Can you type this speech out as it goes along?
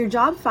Your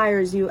job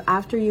fires you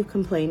after you've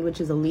complained, which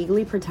is a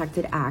legally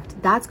protected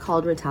act. That's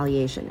called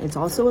retaliation. It's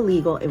also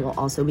illegal. It will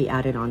also be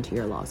added onto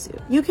your lawsuit.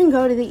 You can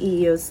go to the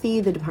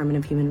EEOC, the Department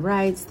of Human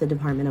Rights, the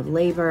Department of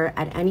Labor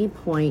at any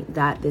point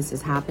that this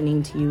is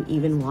happening to you,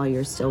 even while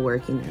you're still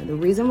working there. The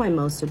reason why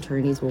most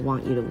attorneys will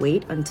want you to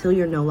wait until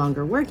you're no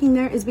longer working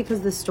there is because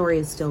the story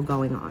is still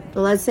going on.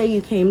 So let's say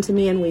you came to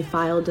me and we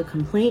filed a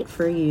complaint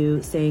for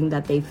you saying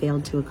that they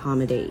failed to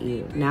accommodate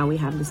you. Now we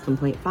have this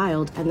complaint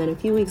filed, and then a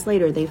few weeks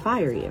later they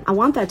fire you. I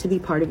want that to be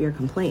part of your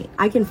complaint.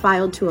 I can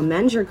file to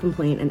amend your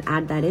complaint and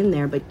add that in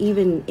there, but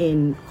even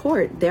in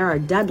court, there are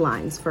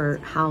deadlines for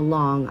how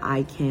long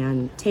I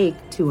can take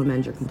to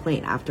amend your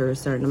complaint. After a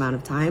certain amount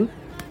of time,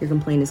 your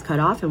complaint is cut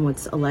off and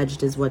what's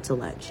alleged is what's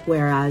alleged.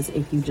 Whereas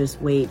if you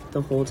just wait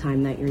the whole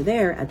time that you're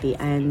there, at the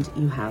end,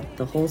 you have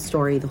the whole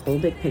story, the whole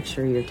big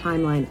picture, your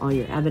timeline, all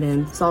your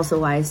evidence. It's also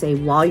why I say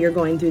while you're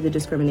going through the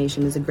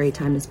discrimination is a great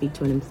time to speak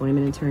to an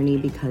employment attorney,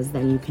 because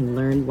then you can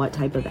learn what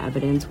type of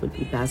evidence would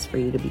be best for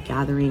you to be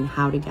gathering,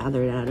 how to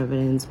gather that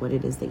evidence, what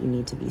it is that you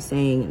need to be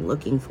saying and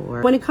looking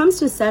for. When it comes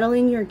to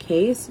settling your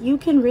case, you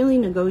can really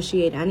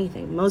negotiate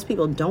anything. Most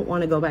people don't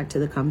want to go back to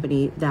the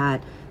company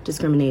that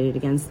discriminated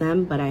against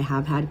them, but I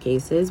have had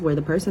cases where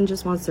the person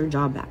just wants their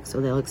job back, so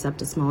they'll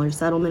accept a smaller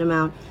settlement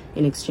amount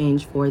in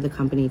exchange for the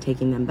company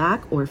taking them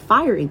back or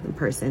firing the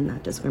person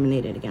that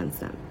discriminated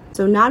against them.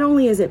 So not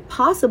only is it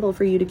possible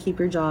for you to keep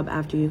your job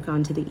after you've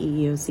gone to the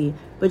EEOC,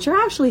 but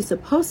you're actually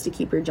supposed to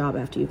keep your job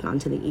after you've gone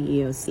to the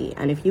EEOC.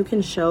 And if you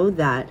can show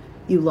that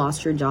you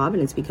lost your job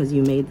and it's because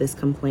you made this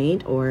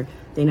complaint, or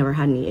they never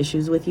had any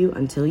issues with you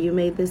until you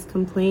made this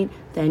complaint,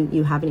 then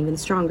you have an even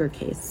stronger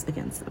case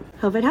against them.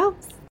 Hope it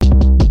helps.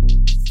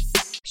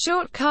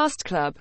 Shortcast Club.